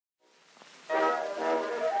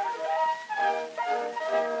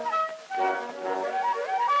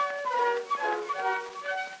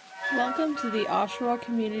Welcome to the Oshawa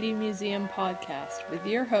Community Museum podcast with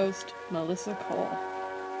your host, Melissa Cole.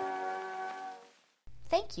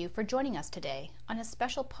 Thank you for joining us today on a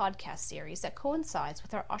special podcast series that coincides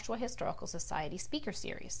with our Oshawa Historical Society speaker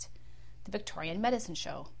series, the Victorian Medicine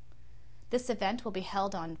Show. This event will be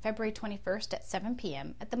held on February 21st at 7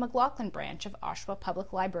 p.m. at the McLaughlin branch of Oshawa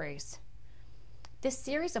Public Libraries. This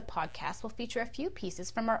series of podcasts will feature a few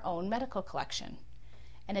pieces from our own medical collection,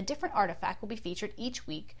 and a different artifact will be featured each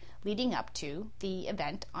week leading up to the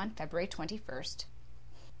event on February 21st.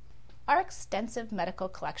 Our extensive medical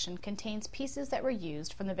collection contains pieces that were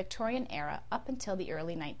used from the Victorian era up until the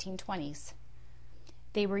early 1920s.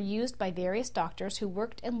 They were used by various doctors who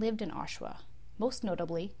worked and lived in Oshawa, most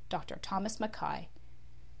notably Dr. Thomas McKay.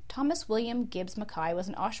 Thomas William Gibbs McKay was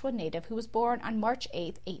an Oshawa native who was born on March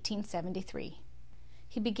 8, 1873.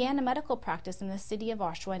 He began a medical practice in the city of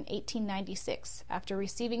Oshawa in 1896 after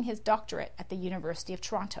receiving his doctorate at the University of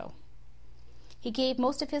Toronto. He gave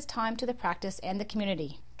most of his time to the practice and the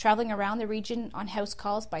community, traveling around the region on house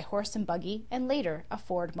calls by horse and buggy and later a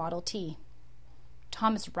Ford Model T.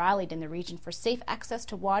 Thomas rallied in the region for safe access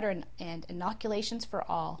to water and inoculations for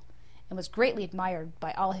all, and was greatly admired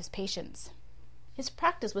by all his patients. His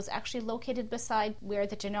practice was actually located beside where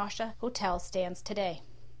the Genosha Hotel stands today.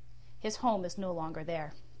 His home is no longer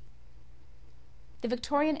there. The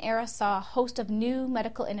Victorian era saw a host of new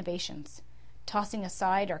medical innovations. Tossing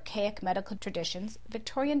aside archaic medical traditions,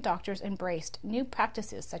 Victorian doctors embraced new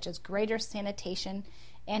practices such as greater sanitation,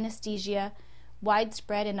 anesthesia,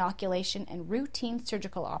 widespread inoculation, and routine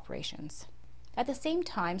surgical operations. At the same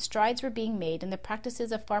time, strides were being made in the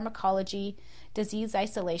practices of pharmacology, disease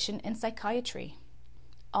isolation, and psychiatry.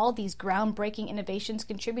 All these groundbreaking innovations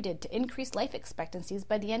contributed to increased life expectancies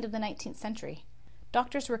by the end of the 19th century.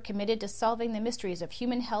 Doctors were committed to solving the mysteries of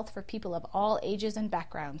human health for people of all ages and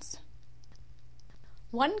backgrounds.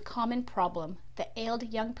 One common problem that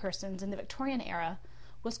ailed young persons in the Victorian era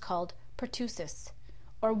was called Pertussis,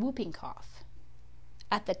 or whooping cough.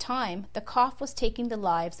 At the time, the cough was taking the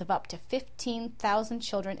lives of up to 15,000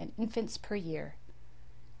 children and infants per year.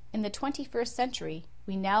 In the 21st century,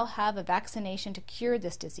 we now have a vaccination to cure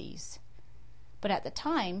this disease. But at the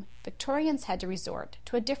time, Victorians had to resort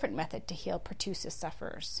to a different method to heal pertussis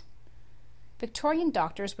sufferers. Victorian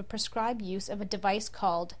doctors would prescribe use of a device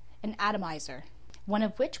called an atomizer, one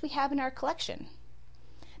of which we have in our collection.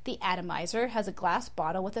 The atomizer has a glass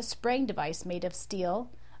bottle with a spraying device made of steel,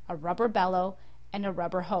 a rubber bellow, and a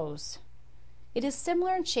rubber hose. It is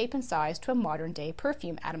similar in shape and size to a modern-day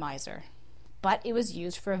perfume atomizer, but it was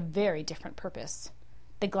used for a very different purpose.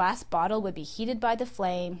 The glass bottle would be heated by the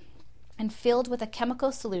flame and filled with a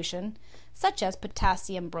chemical solution such as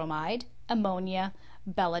potassium bromide, ammonia,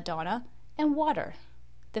 belladonna, and water.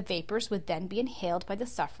 The vapors would then be inhaled by the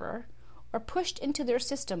sufferer or pushed into their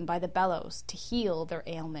system by the bellows to heal their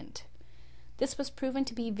ailment. This was proven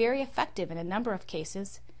to be very effective in a number of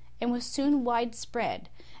cases and was soon widespread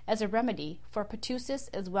as a remedy for pertussis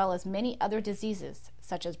as well as many other diseases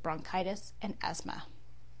such as bronchitis and asthma.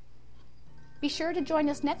 Be sure to join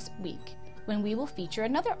us next week when we will feature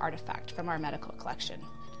another artifact from our medical collection.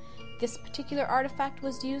 This particular artifact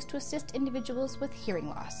was used to assist individuals with hearing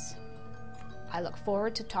loss. I look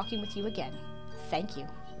forward to talking with you again. Thank you.